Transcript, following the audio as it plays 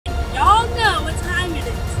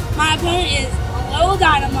My opponent is Little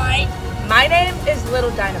Dynamite. My name is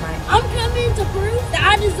Little Dynamite. I'm coming to prove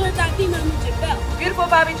that I deserve that female midget belt. Beautiful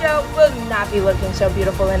Bobbie Jo will not be looking so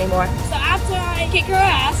beautiful anymore. So after I kick her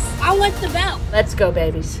ass, I want the belt. Let's go,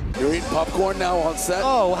 babies. You're eating popcorn now on set?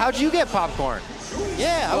 Oh, how'd you get popcorn?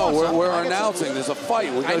 Yeah, we're announcing. There's a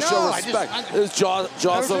fight. We're going to show respect. This is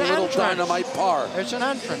Joycelynn Little Dynamite Parr. There's an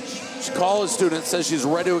entrance. College student says she's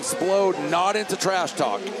ready to explode, not into trash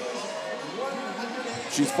talk.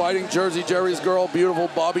 She's fighting Jersey Jerry's girl, beautiful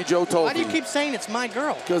Bobbie Jo Tofi. Why do you keep saying it's my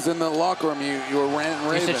girl? Because in the locker room, you were ranting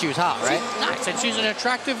raving. You said she was hot, right? I said she's an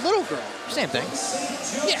attractive little girl. Same thing.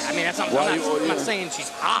 Yeah, I mean, that's not, I'm not saying she's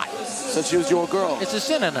hot. Said she was your girl. It's a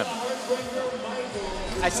synonym.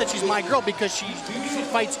 I said she's my girl because she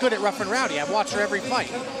fights good at Rough and Rowdy. I've watched her every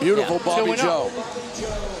fight. Beautiful Bobbie Jo.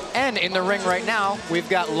 And in the ring right now, we've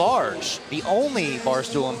got Large, the only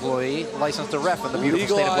Barstool employee licensed to ref in the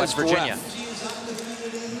beautiful state of West Virginia.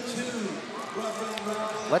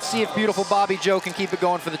 Let's see if beautiful Bobbie Jo can keep it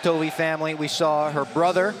going for the Tofi family. We saw her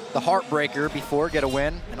brother, the Heartbreaker, before get a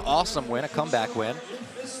win, an awesome win, a comeback win.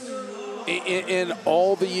 In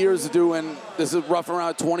all the years of doing, this is Rough and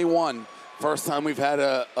Rowdy 21, first time we've had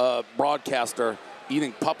a broadcaster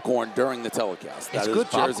eating popcorn during the telecast. It's good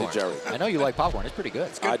popcorn. Jersey Jerry. I know you like popcorn. It's pretty good.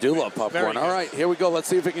 I do love popcorn. All right, here we go. Let's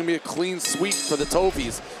see if it can be a clean sweep for the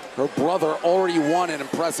Tofis. Her brother already won in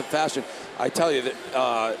impressive fashion. I tell you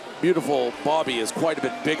that beautiful Bobbie is quite a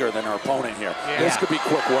bit bigger than her opponent here. Yeah. This could be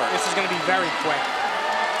quick work. This is going to be very quick.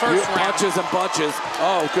 First round. Punches and bunches.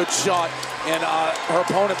 Oh, good shot. And her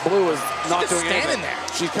opponent, Blue, is not doing anything. There.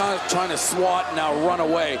 She's kind of trying to swat and now run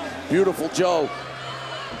away. Beautiful Jo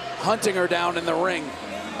hunting her down in the ring.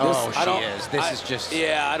 Oh, she is. This is just...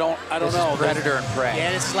 Yeah, I don't know. Predator and prey.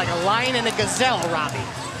 Yeah, this is like a lion and a gazelle, Robbie.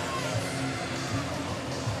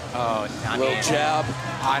 Oh, I little jab.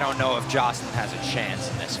 I don't know if Joycelynn has a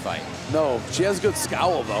chance in this fight. No, she has a good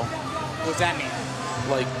scowl, though. What's that mean?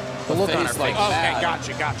 Like, the look on her face. Okay,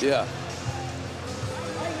 gotcha. Yeah.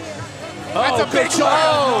 That's a big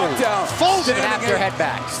shot. Knockdown. Folded after her head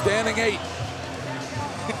back. Standing 8.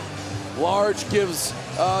 Large gives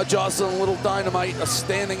Joycelynn Little Dynamite a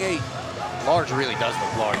standing 8. Large really does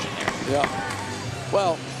look large in here. Yeah.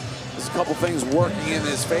 Well, there's a couple things working in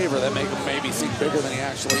his favor that make him maybe seem bigger than he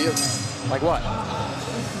actually is. Like what?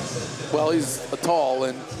 Well, he's tall,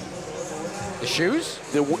 and the shoes?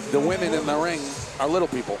 The women in the ring are little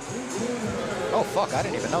people. Oh, fuck, I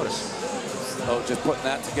didn't even notice. So just putting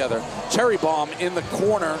that together. Cherry Bomb in the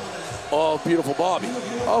corner of beautiful Bobbie.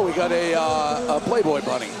 Oh, we got a Playboy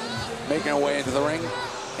bunny making her way into the ring.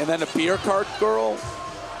 And then a beer cart girl.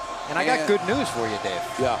 And I got good news for you, Dave.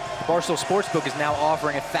 Yeah. The Barstool Sportsbook is now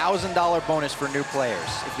offering a $1,000 bonus for new players.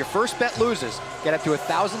 If your first bet loses, get up to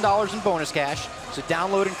 $1,000 in bonus cash. So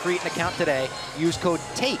download and create an account today. Use code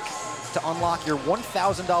TAKE to unlock your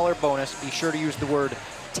 $1,000 bonus. Be sure to use the word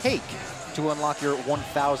TAKE to unlock your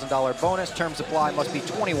 $1,000 bonus. Terms apply. Must be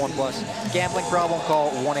 21 plus. Gambling problem?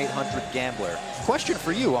 Call 1-800-GAMBLER. Question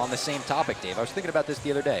for you on the same topic, Dave. I was thinking about this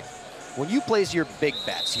the other day. When you place your big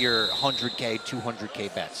bets, your 100K,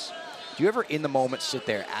 200K bets, do you ever in the moment sit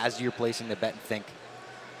there as you're placing the bet and think,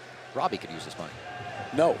 Robbie could use this money?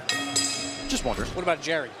 No. Just wondering. What about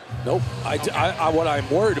Jerry? Nope. What I'm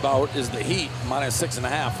worried about is the Heat,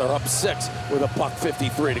 -6.5. They're up 6 with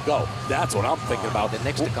 $1:53 to go. That's what I'm thinking about. The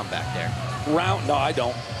Knicks to come back there. No, I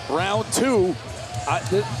don't. Round 2,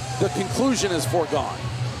 the conclusion is foregone.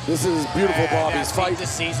 This is beautiful Bobbie's fight.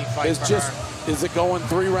 This is easy fight it's just, is it going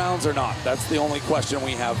 3 rounds or not? That's the only question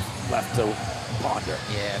we have left to ponder.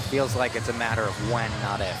 Yeah, it feels like it's a matter of when,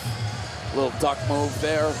 not if. Little duck move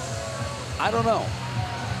there. I don't know.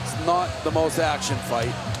 It's not the most action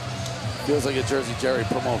fight. Feels like a Jersey Jerry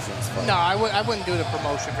Promotions fight. No, I wouldn't do the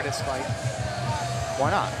promotion for this fight. Why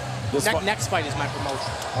not? Next fight is my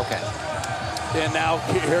promotion. Okay. And now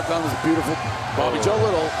here comes beautiful Bobbie Jo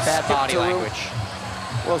Little. Bad body language.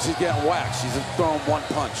 Well, she's getting whacked. She's throwing one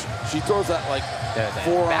punch. She throws that like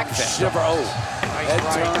forearm shiver. Oh, head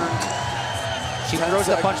turn. She throws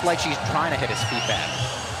the punch like she's trying to hit his feet back.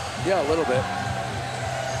 Yeah, a little bit.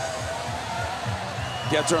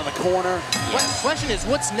 Gets her in the corner. Question is,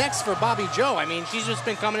 what's next for Bobbie Jo? I mean, she's just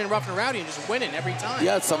been coming in rough and rowdy and just winning every time.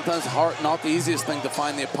 Yeah, it's sometimes not the easiest thing to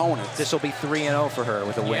find the opponent. This will be 3-0 for her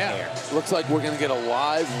with a win here. Looks like we're going to get a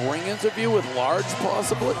live ring interview with Large,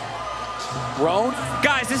 possibly. Roan?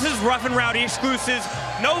 Guys, this is Rough and Rowdy exclusives.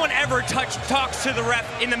 no one ever talks to the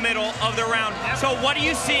ref in the middle of the round. So what are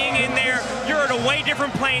you seeing in there? You're at a way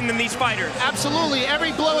different plane than these fighters. Absolutely.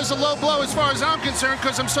 Every blow is a low blow as far as I'm concerned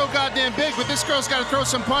because I'm so goddamn big. But this girl's got to throw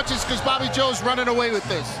some punches because Bobbie Jo's running away with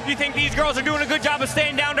this. Do you think these girls are doing a good job of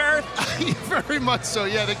staying down to earth? Very much so,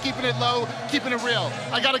 yeah. They're keeping it low, keeping it real.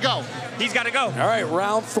 I got to go. He's got to go. All right,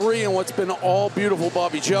 round 3 and what's been all beautiful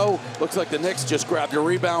Bobbie Jo. Looks like the Knicks just grabbed a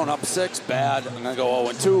rebound, up 6, bad. I'm gonna go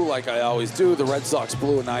 0-2 like I always do. The Red Sox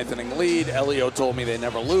blew a 9th inning lead. Elio told me they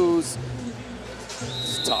never lose.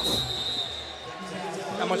 It's tough.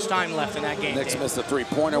 How much time left in that game? Knicks Dave? missed a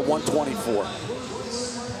 3-pointer, 124.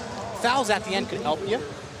 Fouls at the end could help you.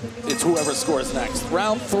 It's whoever scores next.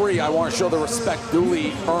 Round 3, I want to show the respect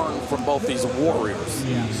duly earned from both these warriors.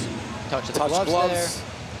 Yes. Touch the gloves there.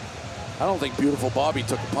 I don't think beautiful Bobbie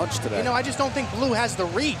took a punch today. You know, I just don't think Blue has the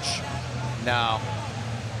reach. No.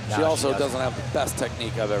 She also doesn't have the best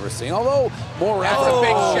technique I've ever seen. Although, more That's a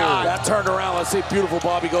big shot. That turned around. Let's see if beautiful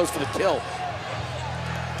Bobbie goes for the kill.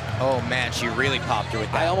 Oh, man, she really popped her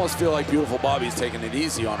with that. I almost feel like beautiful Bobbie's taking it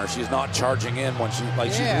easy on her. She's not charging in when she's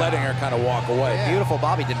letting her kind of walk away. Yeah. Beautiful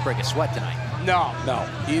Bobbie didn't break a sweat tonight. No. No,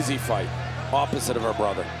 easy fight. Opposite of her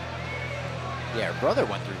brother. Yeah, her brother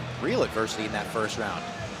went through real adversity in that first round.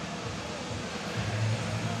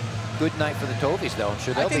 Good night for the Tovies, though. I'm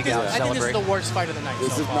sure they'll be out I think celebrating. this is the worst fight of the night.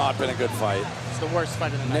 This has not been a good fight. It's the worst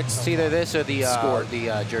fight of the night. It's either this or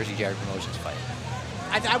the Jersey Jared Promotions fight.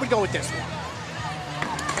 I would go with this one.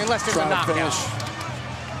 Unless there's a knockout.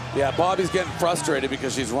 Yeah, Bobbie's getting frustrated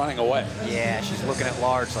because she's running away. Yeah, she's looking at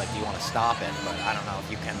Large like, do you want to stop it? But I don't know if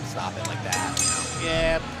you can stop it like that. You know?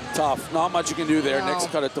 Yeah. Tough. Not much you can do there. No. Knicks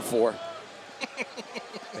cut it to 4.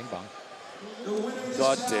 Bing bong.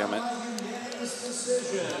 God damn it.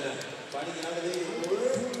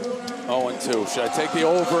 0-2. Should I take the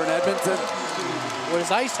over in Edmonton? What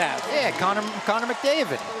does Ice have? Yeah, Connor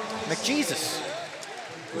McDavid. McJesus.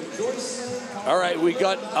 All right, we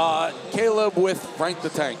got Caleb with Frank the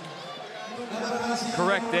Tank.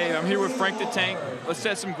 Correct, Dave. I'm here with Frank the Tank. Let's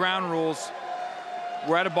set some ground rules.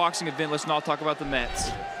 We're at a boxing event. Let's not talk about the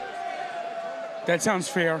Mets. That sounds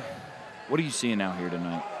fair. What are you seeing out here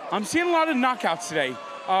tonight? I'm seeing a lot of knockouts today.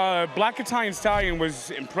 Black Italian Stallion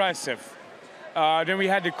was impressive. Then we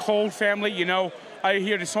had the Cole family. You know, I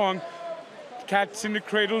hear the song, "Cats in the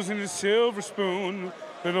cradles and the silver spoon,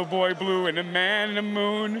 little boy blue and the man in the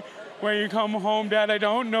moon. When you come home, Dad, I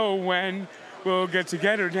don't know when. We'll get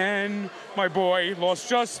together then. My boy lost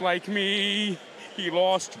just like me. He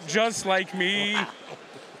lost just like me."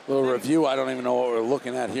 Little review. I don't even know what we're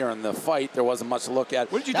looking at here in the fight. There wasn't much to look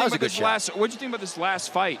at. What did you think about this last? What did you think about this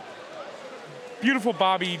last fight? Beautiful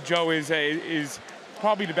Bobbie Jo is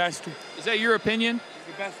probably the best. Is that your opinion?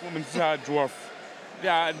 The best women's dwarf.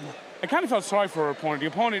 Yeah, I kind of felt sorry for her opponent. The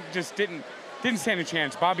opponent just didn't stand a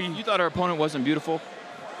chance. Bobbie. You thought her opponent wasn't beautiful?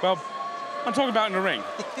 Well, I'm talking about in the ring.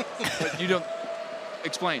 But you don't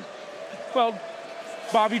explain. Well,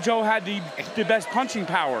 Bobbie Jo had the best punching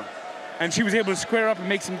power, and she was able to square up and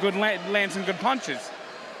make some good land some good punches.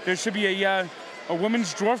 There should be a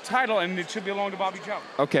women's dwarf title, and it should belong to Bobbie Jo.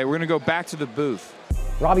 Okay, we're gonna go back to the booth.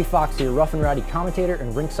 Robbie Fox here, Rough and Rowdy commentator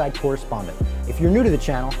and ringside correspondent. If you're new to the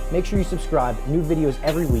channel, make sure you subscribe, new videos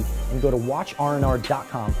every week, and go to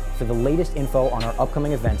watchrnr.com for the latest info on our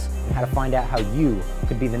upcoming events and how to find out how you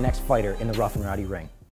could be the next fighter in the Rough and Rowdy ring.